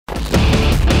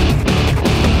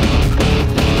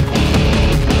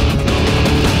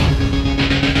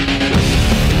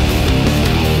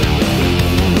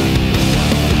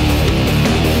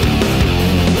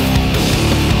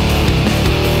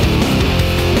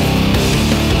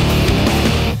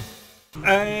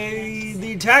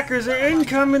attackers are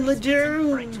incoming,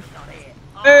 Lejeune!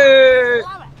 Hey!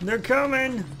 They're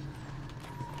coming!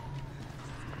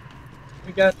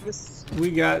 We got this.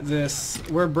 We got this.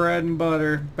 We're bread and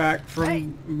butter. Back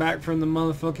from the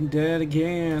motherfucking dead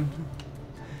again.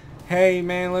 Hey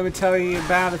man, let me tell you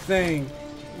about a thing.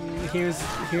 Here's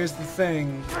the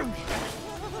thing.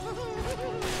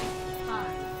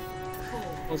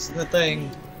 What's the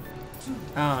thing?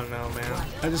 I don't know, man.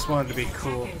 I just wanted to be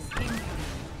cool.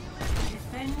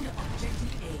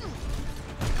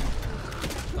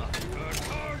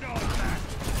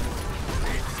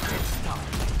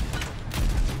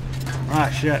 Ah,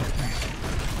 shit.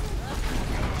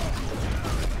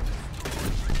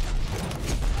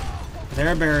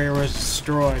 Their barrier was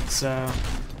destroyed, so...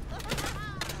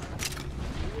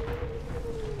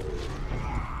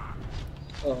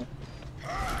 Oh.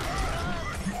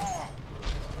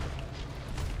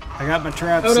 I got my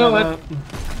trap set up.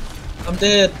 I'm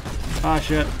dead. Ah,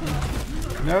 shit.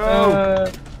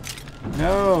 No!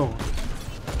 No!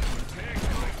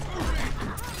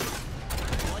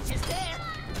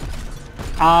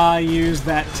 I use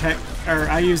that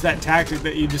tactic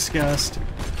that you discussed.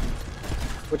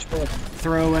 Which one?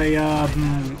 Throw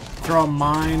a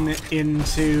mine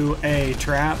into a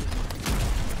trap.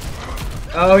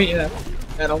 Oh yeah,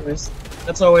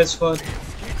 that's always fun.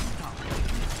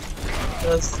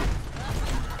 That's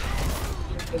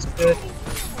good.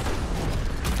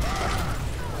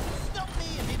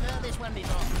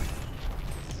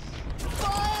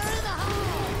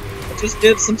 I just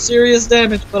did some serious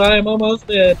damage, but I am almost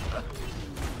dead.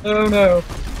 Oh no.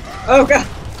 Oh god!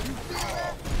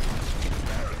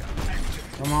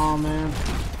 Come on, man.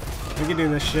 We can do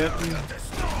this shit.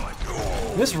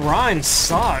 This Rhine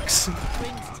sucks.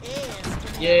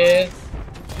 Yeah.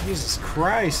 Jesus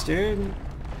Christ, dude.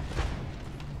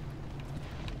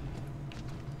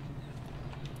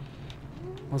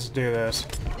 Let's do this.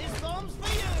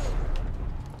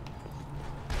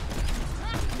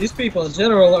 These people in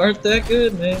general aren't that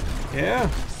good, man. Yeah,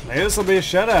 maybe this will be a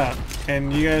shutout,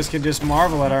 and you guys can just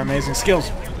marvel at our amazing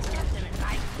skills.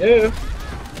 Yeah.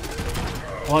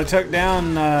 Well, I took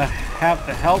down half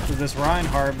the health of this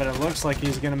Reinhardt, but it looks like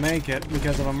he's gonna make it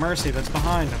because of a Mercy that's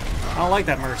behind him. I don't like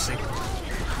that Mercy.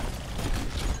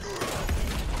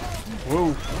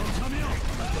 Whoa.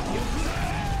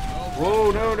 Whoa,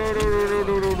 no, no, no, no, no,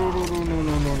 no, no, no, no, no, no, no, no,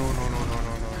 no, no, no.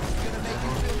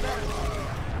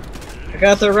 I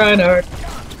got the Reinhardt.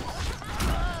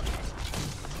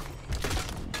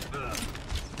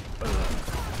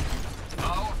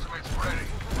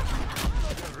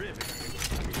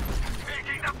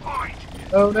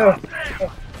 Oh no.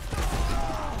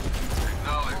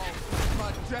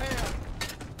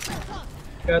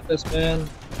 Got this, man.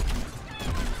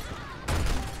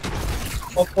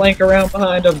 I'll flank around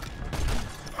behind him.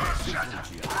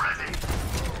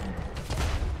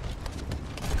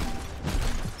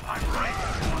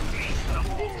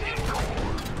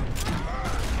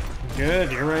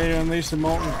 Good, you're ready to unleash the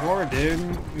molten core,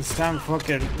 dude. It's time to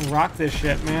fucking rock this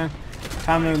shit, man.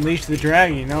 Time to unleash the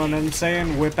dragon, you know what I'm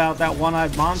saying? Whip out that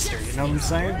one-eyed monster, you know what I'm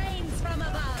saying?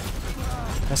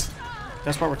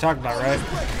 That's what we're talking about, right?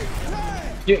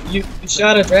 You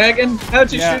shot a dragon?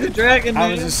 How'd you shoot a dragon, man?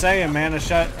 I was just saying, man,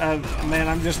 man,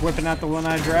 I'm just whipping out the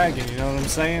one-eyed dragon, you know what I'm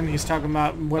saying? He's talking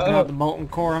about whipping out the molten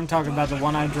core, I'm talking about the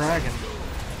one-eyed dragon.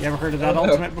 You ever heard of that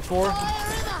ultimate before?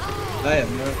 I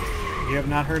have not. You have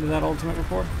not heard of that ultimate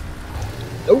before?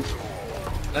 Nope.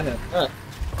 I have not.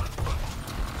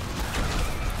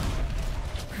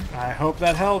 I hope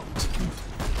that helped.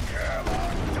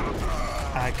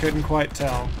 I couldn't quite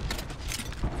tell.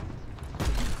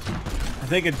 I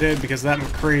think it did because that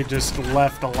McCree just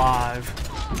left alive.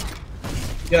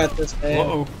 You got this, man.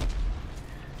 Whoa.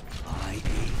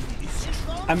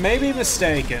 I may be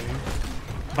mistaken,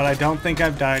 but I don't think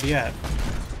I've died yet.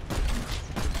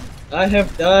 I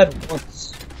have died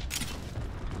once.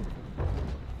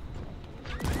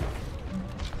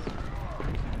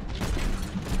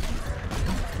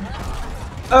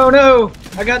 Oh no!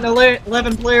 I got an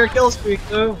 11-player kill streak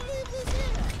though.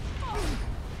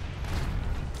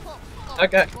 I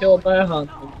got killed by a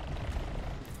hunter.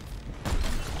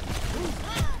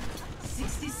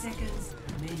 60 seconds.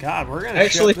 God, we're gonna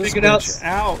actually shut this figured out.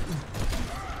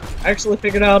 I actually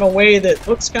figured out a way that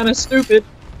looks kind of stupid,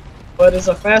 but is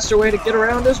a faster way to get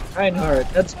around this Reinhardt.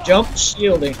 That's jump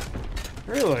shielding.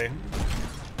 Really?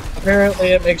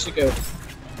 Apparently, it makes you go.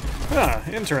 Ah,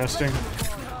 interesting.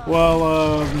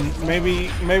 Well, maybe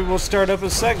we'll start up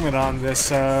a segment on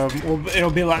this.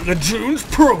 It'll be like Lejune's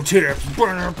pro tip.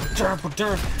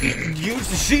 Use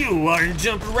the shield while you're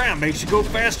jumping around. Makes you go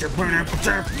faster.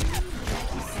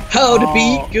 How to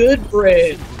be good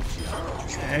bread.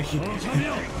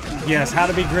 Yes, how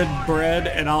to be good bread,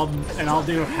 and I'll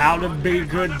do how to be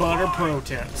good butter pro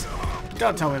tips.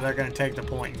 Don't tell me they're gonna take the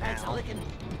point now.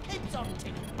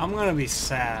 I'm gonna be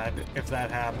sad if that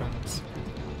happens.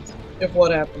 If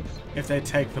what happens? If they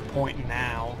take the point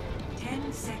now.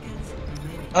 10 seconds.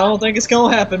 I don't think it's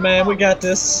gonna happen, man. We got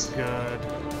this. Good.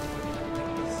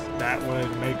 That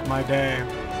would make my day.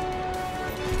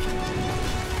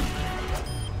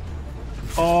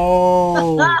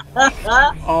 Oh.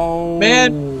 Oh.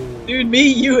 Man, dude, me,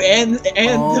 you, and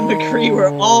the McCree were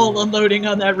all unloading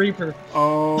on that Reaper.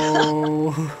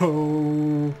 Oh.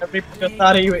 That Reaper just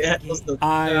thought he was the.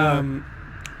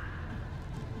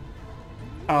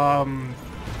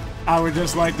 I would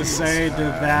just like to say to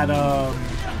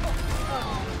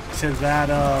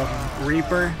that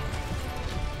Reaper,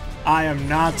 I am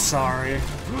not sorry,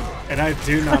 and I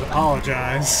do not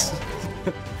apologize.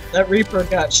 That Reaper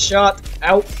got shot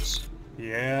out.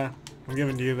 Yeah, I'm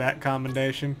giving you that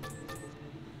commendation.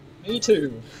 Me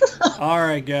too.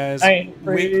 Alright guys, I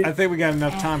think we got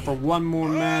enough time for one more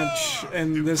match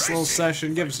in this little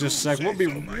session. Give us just a second. We'll be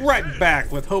right back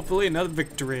with hopefully another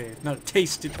victory. Another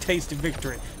tasty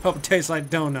victory. Hope it tastes like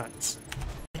donuts.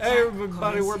 Hey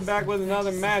everybody, we're back with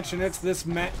another match, and it's this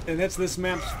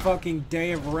map's fucking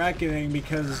Day of Reckoning,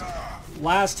 because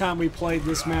last time we played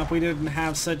this map we didn't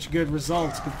have such good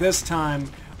results, but this time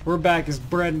we're back as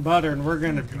bread and butter, and we're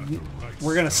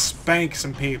gonna spank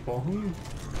some people.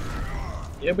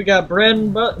 Yeah, we got bread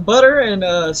and butter and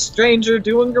a stranger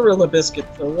doing gorilla biscuit,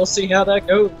 so we'll see how that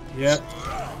goes. Yep.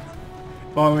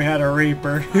 Well, we had a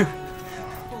Reaper.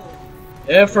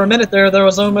 Yeah, for a minute there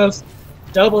was almost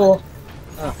double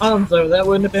Hanzo. That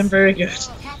wouldn't have been very good.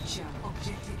 Capture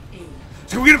objective A.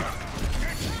 So we get him!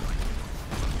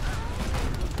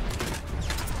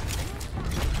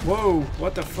 Whoa,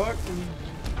 what the fuck?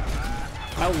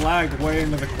 I lagged way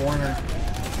into the corner.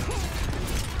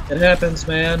 It happens,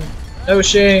 man. No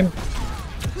shame.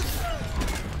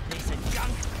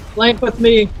 Flank with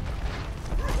me.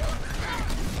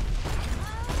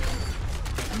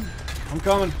 I'm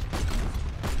coming.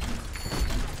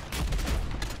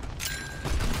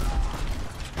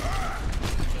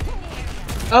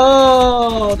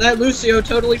 Oh, that Lucio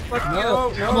totally fucked me No,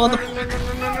 up. no, I'm on no,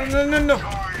 the. no.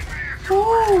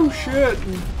 Oh, shit.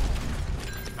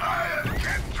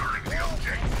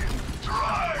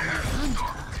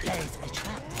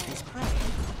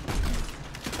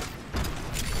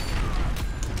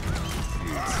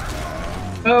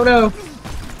 Oh no.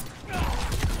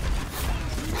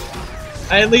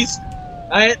 I at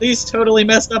least totally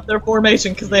messed up their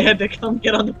formation because they had to come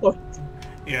get on the board.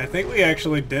 Yeah, I think we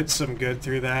actually did some good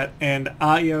through that, and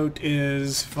Ayot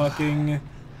is fucking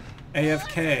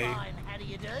AFK.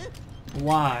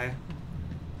 Why?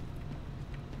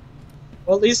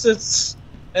 Well, at least it's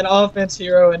an offense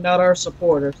hero and not our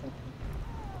support or something.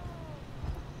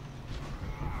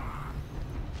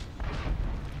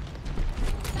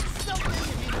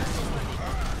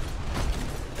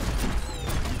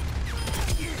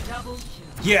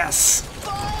 Yes!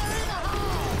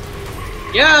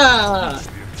 Yeah!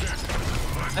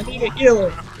 I need a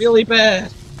healer really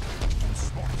bad.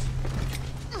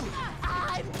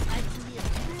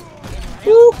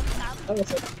 Woo!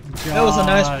 That was a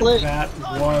nice play. That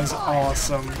was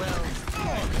awesome.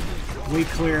 We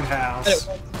cleared house.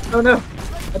 Oh no!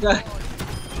 I died.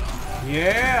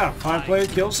 Yeah! 5-player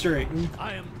kill streak.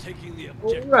 I am taking the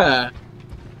objective. Alright.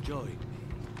 Join me.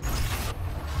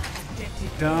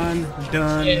 Done.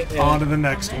 Yeah. On to the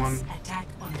next one. Attack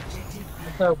on objective.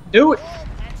 So, do it!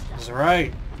 That's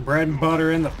right. Bread and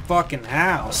butter in the fucking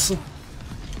house.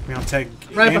 We don't take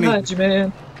Right any... behind you,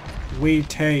 man. We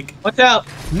take... Watch out!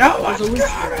 No! There's a I'm Lucio.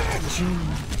 garbage!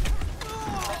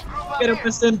 Get him,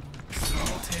 Piston!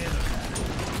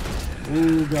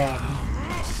 Oh god.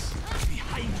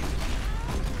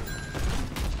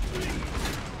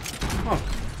 Oh.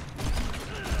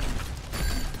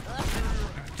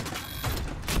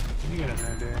 You got an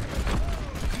idea.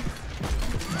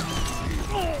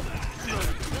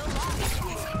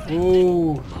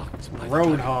 Ooh,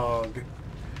 Roadhog.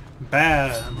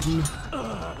 Bad.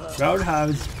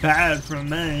 Roadhog's bad for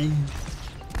me.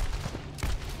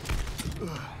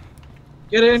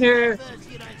 Get in here!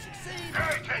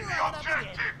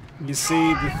 You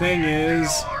see, the thing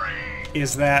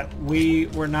is that we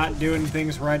were not doing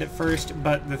things right at first,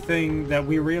 but the thing that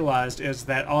we realized is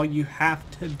that all you have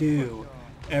to do,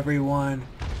 everyone,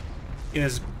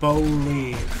 is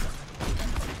believe.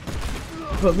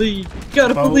 Believe. You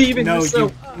gotta believe in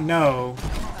yourself. No,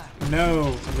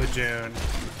 Lejeune.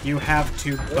 You have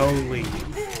to believe.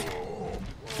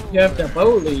 You have to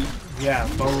believe. Yeah,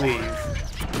 believe.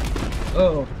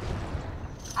 Oh.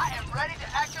 I am ready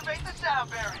to activate the sound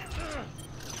barrier.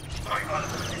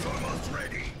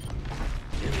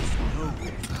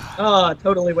 Ah,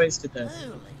 totally wasted that.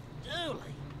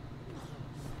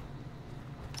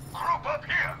 Group up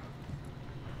here.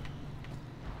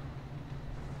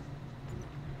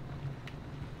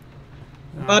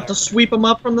 About to sweep him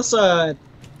up from the side.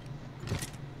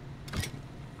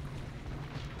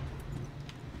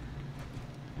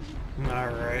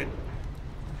 Alright.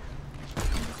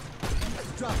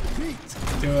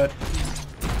 Let's do it.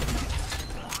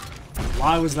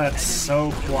 Why was that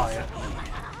so quiet?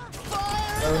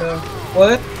 Oh no.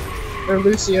 What? Their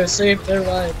Lucio saved their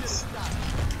lives.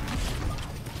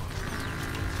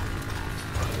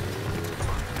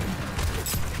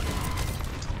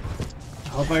 I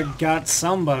hope I got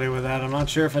somebody with that. I'm not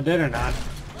sure if I did or not.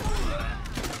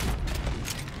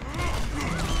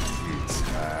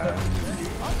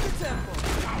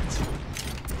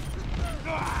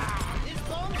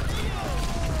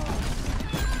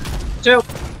 Joe.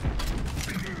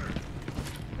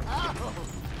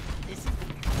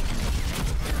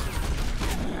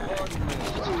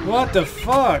 What the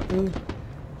fuck?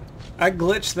 I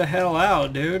glitched the hell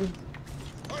out, dude.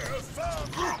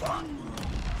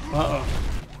 Uh-oh.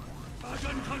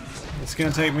 It's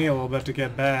gonna take me a little bit to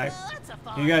get back.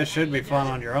 You guys should be fun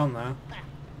on your own, though.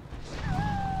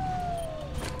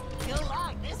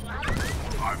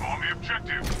 I'm on the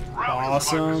objective. Rally to my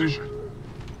Awesome. position.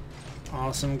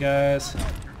 Awesome, guys.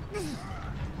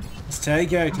 Let's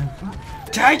take it.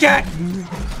 Take it!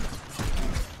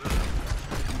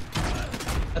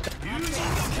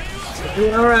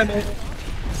 Doing alright, man.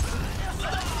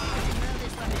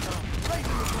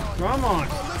 Come on.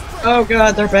 Oh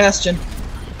god, their Bastion.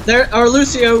 Our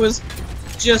Lucio was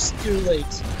just too late.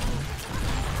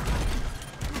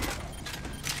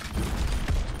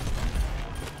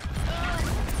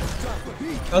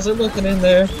 How's it looking in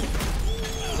there?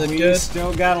 Is it We good?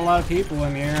 still got a lot of people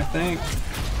in here, I think.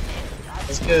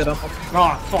 It's good. Oh,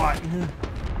 fuck.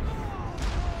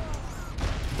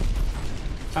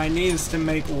 I need us to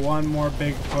make one more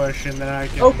big push and then I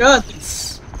can... Oh god!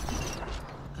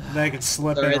 They could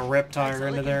slip in a Riptire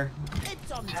into there.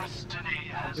 Destiny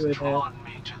has Do it, man. drawn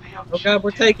me to the Oh god,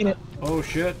 we're taking it. Oh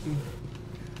shit.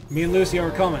 Me and Lucy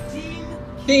are coming.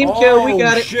 Team kill, we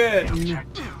got Oh it. shit. join me.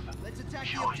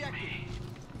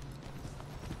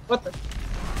 What the?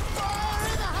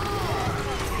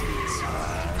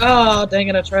 Oh, dang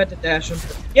it, I tried to dash him.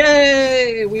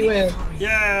 Yay! We win.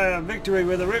 Yeah, victory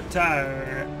with a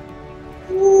Riptire.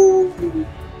 Woo.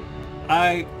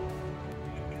 I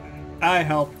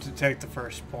helped to take the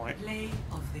first point. Play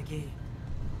of the game.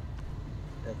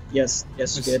 Yes,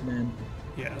 yes you did, man.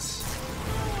 Yes.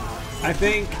 I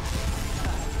think...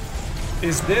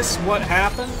 Is this what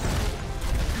happened?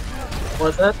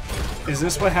 Was that? Is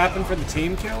this what happened for the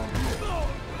team kill?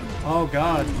 Oh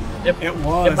god. It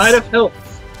was. It might have helped.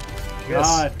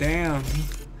 God damn.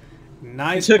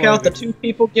 Nice. He took out the play. 2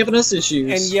 people giving us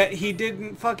issues. And yet he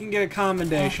didn't fucking get a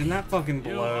commendation. That fucking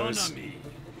blows.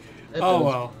 That Oh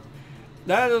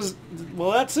does.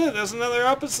 well. That's it. That's another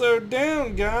episode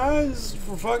down, guys,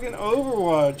 for fucking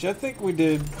Overwatch. I think we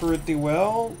did pretty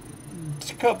well.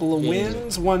 A couple of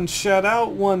wins, one shutout,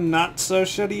 one not so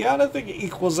shutty out. I think it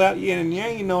equals out yin and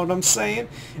yang, you know what I'm saying?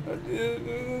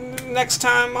 Next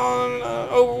time on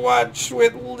Overwatch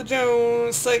with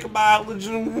Lejeune, say goodbye,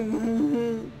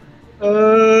 Lejeune.